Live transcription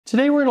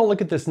Today we're going to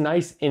look at this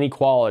nice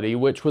inequality,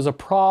 which was a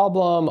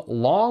problem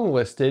long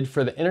listed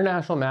for the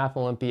International Math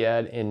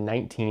Olympiad in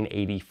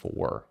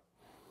 1984.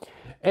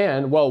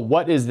 And, well,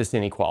 what is this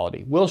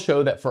inequality? We'll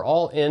show that for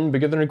all n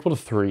bigger than or equal to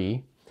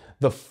 3,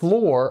 the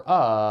floor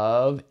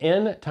of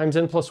n times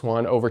n plus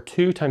 1 over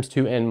 2 times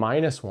 2n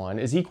minus 1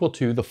 is equal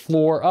to the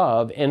floor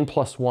of n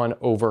plus 1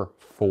 over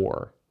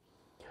 4.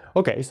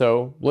 Okay,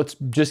 so let's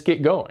just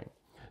get going.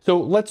 So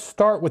let's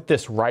start with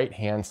this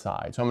right-hand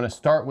side. So I'm going to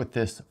start with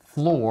this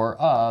floor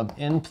of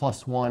n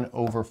plus 1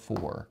 over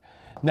 4.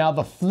 Now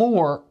the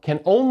floor can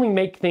only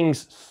make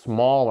things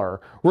smaller.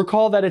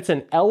 Recall that it's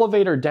an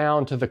elevator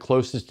down to the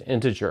closest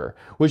integer,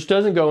 which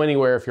doesn't go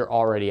anywhere if you're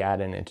already at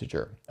an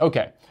integer.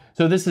 Okay,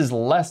 so this is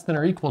less than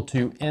or equal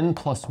to n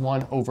plus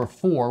 1 over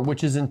 4,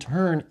 which is in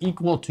turn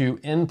equal to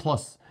n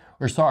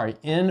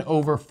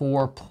over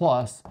 4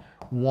 plus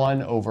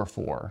 1 over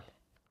 4.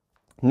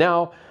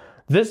 Now,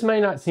 this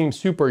may not seem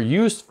super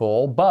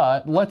useful,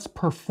 but let's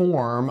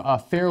perform a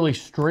fairly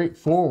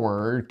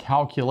straightforward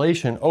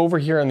calculation over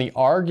here in the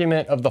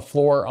argument of the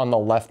floor on the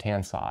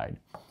left-hand side.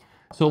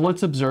 So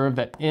let's observe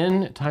that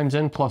n times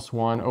n plus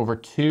 1 over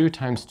 2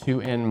 times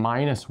 2n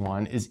minus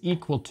 1 is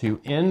equal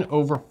to n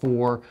over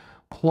 4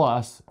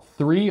 plus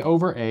 3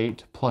 over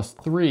 8 plus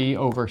 3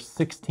 over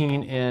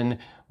 16n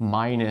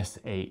minus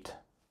 8.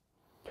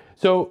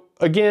 So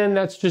again,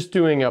 that's just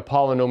doing a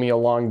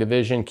polynomial long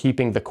division,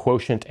 keeping the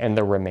quotient and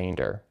the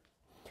remainder.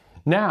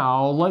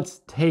 Now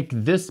let's take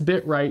this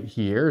bit right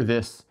here,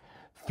 this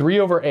 3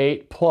 over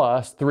 8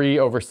 plus 3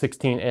 over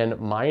 16n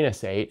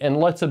minus 8, and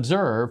let's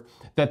observe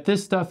that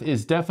this stuff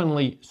is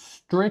definitely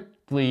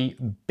strictly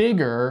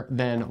bigger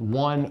than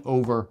 1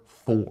 over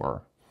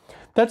 4.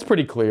 That's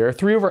pretty clear.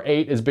 3 over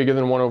 8 is bigger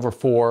than 1 over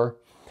 4.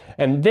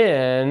 And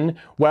then,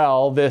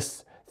 well,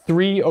 this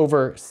 3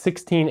 over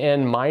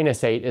 16n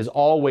minus 8 is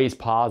always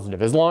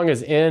positive. As long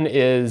as n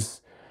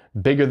is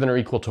bigger than or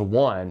equal to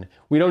 1,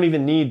 we don't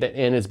even need that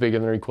n is bigger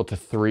than or equal to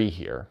 3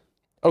 here.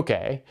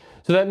 Okay,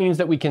 so that means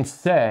that we can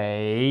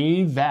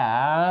say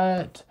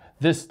that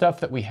this stuff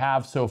that we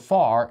have so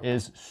far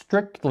is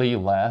strictly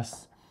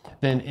less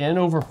than n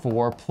over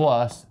 4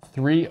 plus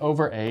 3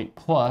 over 8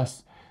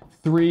 plus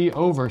 3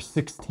 over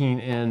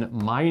 16n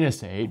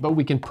minus 8, but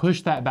we can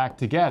push that back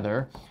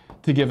together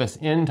to give us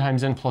n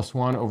times n plus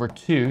 1 over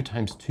 2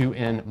 times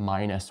 2n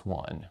minus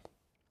 1.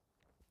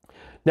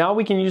 Now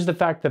we can use the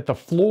fact that the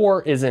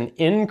floor is an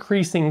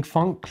increasing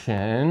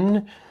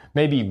function,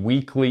 maybe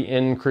weakly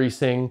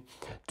increasing,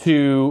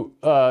 to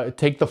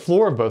take the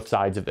floor of both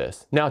sides of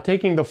this. Now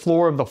taking the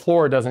floor of the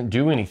floor doesn't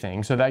do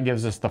anything, so that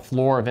gives us the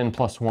floor of n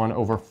plus 1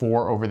 over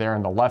 4 over there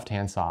on the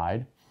left-hand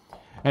side.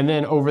 And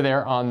then over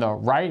there on the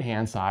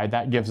right-hand side,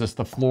 that gives us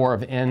the floor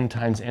of n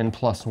times n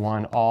plus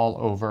 1 all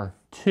over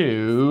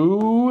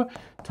 2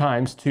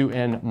 times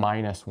 2n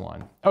minus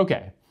 1.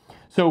 Okay,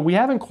 so we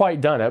haven't quite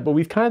done it, but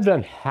we've kind of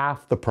done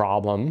half the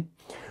problem.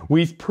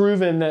 We've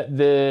proven that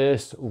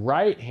this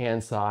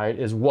right-hand side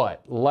is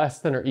what? Less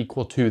than or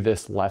equal to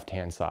this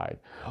left-hand side.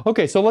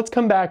 Okay, so let's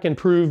come back and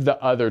prove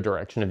the other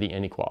direction of the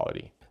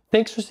inequality.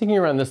 Thanks for sticking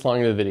around this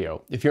long in the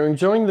video. If you're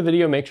enjoying the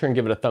video, make sure and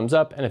give it a thumbs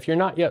up. And if you're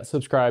not yet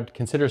subscribed,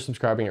 consider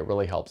subscribing. It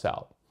really helps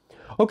out.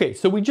 Okay,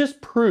 so we just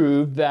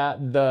proved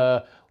that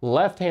the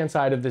left-hand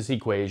side of this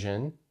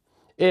equation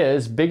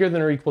is bigger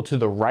than or equal to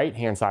the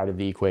right-hand side of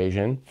the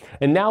equation.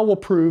 And now we'll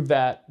prove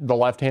that the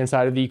left-hand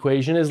side of the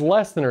equation is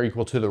less than or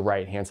equal to the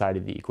right-hand side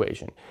of the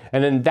equation.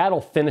 And then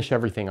that'll finish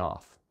everything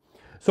off.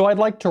 So I'd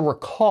like to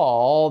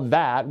recall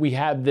that we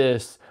had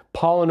this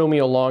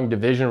polynomial long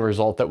division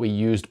result that we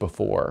used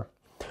before.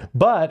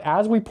 But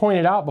as we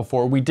pointed out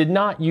before, we did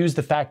not use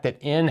the fact that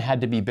n had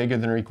to be bigger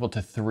than or equal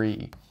to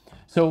 3.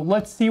 So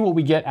let's see what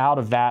we get out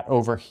of that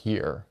over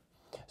here.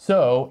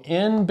 So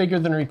n bigger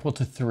than or equal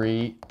to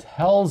 3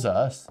 tells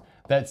us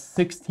that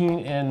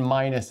 16n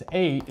minus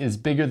 8 is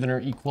bigger than or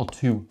equal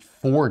to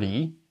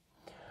 40.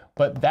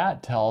 But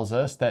that tells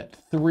us that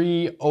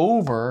 3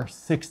 over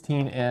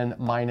 16n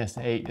minus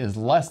 8 is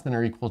less than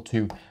or equal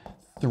to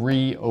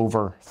 3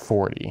 over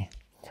 40.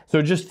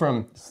 So just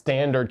from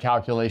standard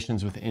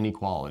calculations with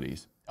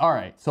inequalities. All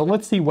right, so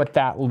let's see what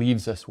that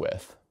leaves us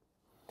with.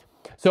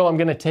 So I'm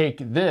going to take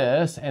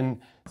this and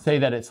say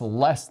that it's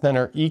less than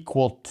or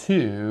equal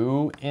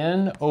to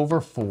n over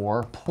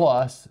 4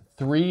 plus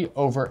 3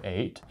 over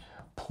 8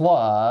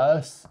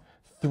 plus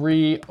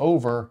 3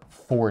 over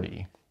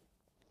 40.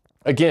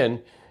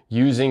 Again,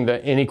 using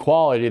the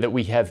inequality that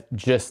we have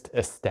just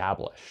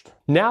established.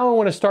 Now I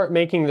want to start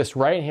making this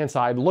right-hand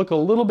side look a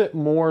little bit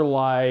more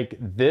like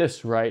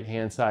this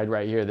right-hand side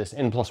right here, this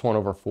n plus 1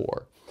 over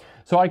 4.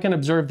 So I can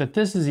observe that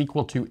this is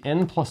equal to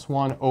n plus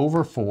 1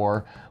 over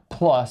 4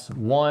 plus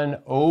 1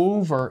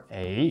 over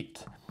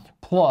 8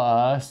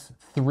 plus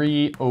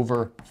 3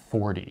 over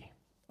 40.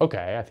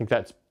 Okay, I think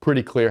that's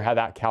pretty clear how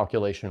that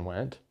calculation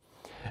went.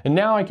 And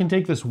now I can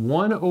take this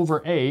 1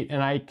 over 8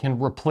 and I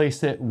can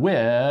replace it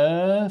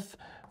with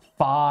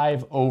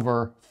 5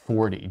 over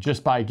 40,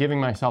 just by giving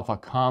myself a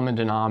common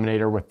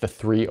denominator with the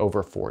 3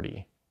 over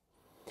 40.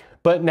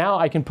 But now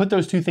I can put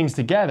those two things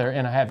together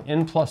and I have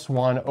n plus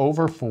 1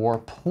 over 4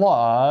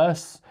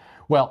 plus,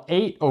 well,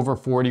 8 over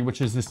 40,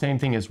 which is the same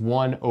thing as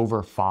 1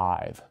 over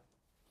 5.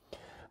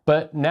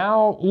 But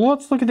now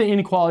let's look at the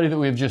inequality that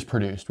we've just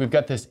produced. We've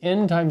got this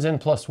n times n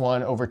plus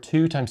 1 over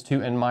 2 times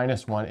 2n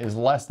minus 1 is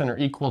less than or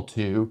equal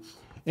to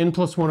n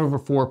plus 1 over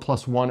 4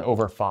 plus 1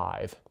 over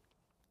 5.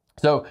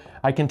 So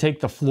I can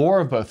take the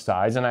floor of both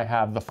sides and I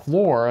have the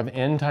floor of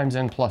n times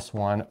n plus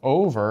 1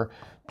 over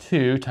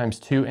 2 times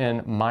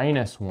 2n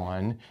minus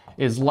 1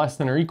 is less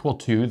than or equal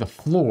to the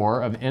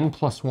floor of n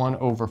plus 1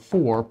 over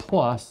 4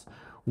 plus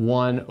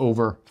 1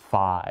 over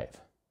 5.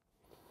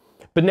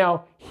 But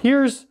now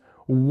here's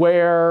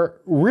where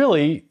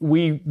really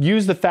we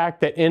use the fact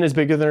that n is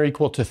bigger than or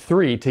equal to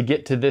 3 to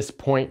get to this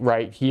point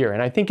right here.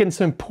 And I think it's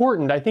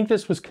important. I think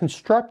this was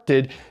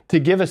constructed to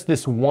give us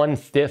this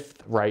 1/5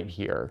 right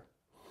here.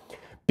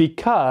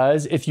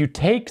 Because if you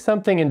take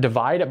something and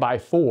divide it by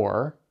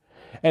 4,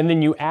 and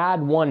then you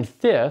add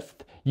 1/5,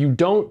 you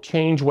don't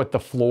change what the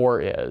floor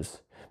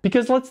is.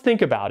 Because let's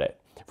think about it.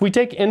 If we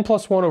take n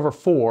plus 1 over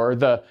 4,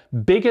 the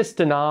biggest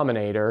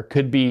denominator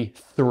could be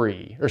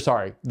 3. Or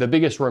sorry, the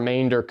biggest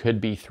remainder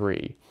could be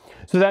 3.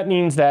 So that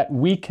means that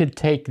we could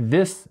take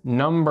this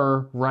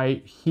number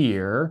right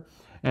here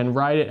and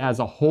write it as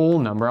a whole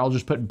number. I'll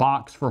just put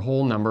box for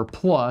whole number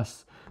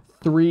plus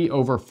 3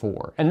 over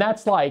 4. And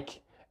that's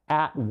like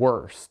at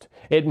worst.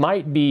 It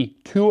might be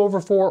 2 over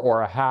 4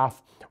 or a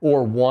half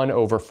or 1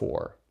 over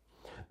 4.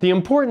 The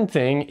important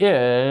thing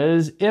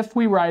is if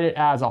we write it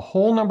as a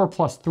whole number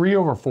plus 3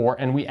 over 4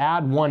 and we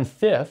add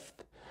 1/5,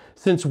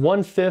 since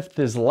 1/5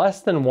 is less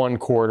than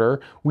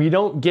 1/4, we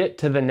don't get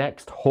to the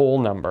next whole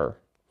number.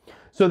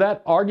 So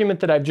that argument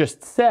that I've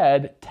just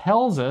said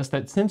tells us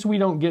that since we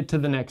don't get to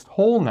the next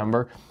whole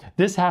number,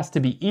 this has to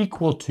be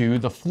equal to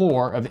the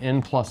floor of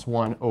n plus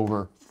 1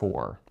 over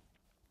 4.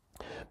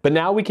 But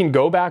now we can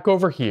go back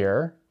over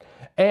here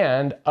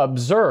and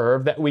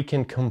observe that we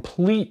can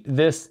complete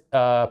this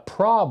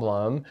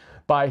problem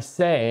by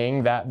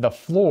saying that the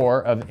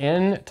floor of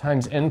n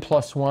times n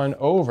plus 1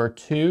 over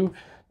 2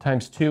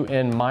 times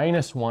 2n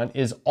minus 1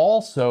 is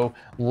also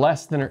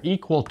less than or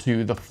equal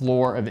to the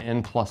floor of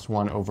n plus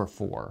 1 over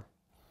 4.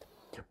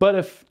 But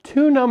if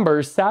two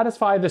numbers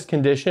satisfy this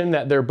condition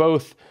that they're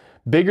both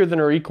bigger than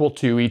or equal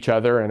to each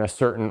other in a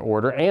certain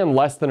order and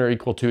less than or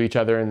equal to each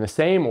other in the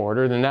same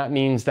order, then that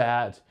means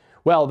that,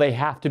 well, they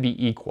have to be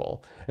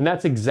equal. And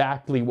that's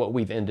exactly what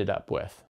we've ended up with.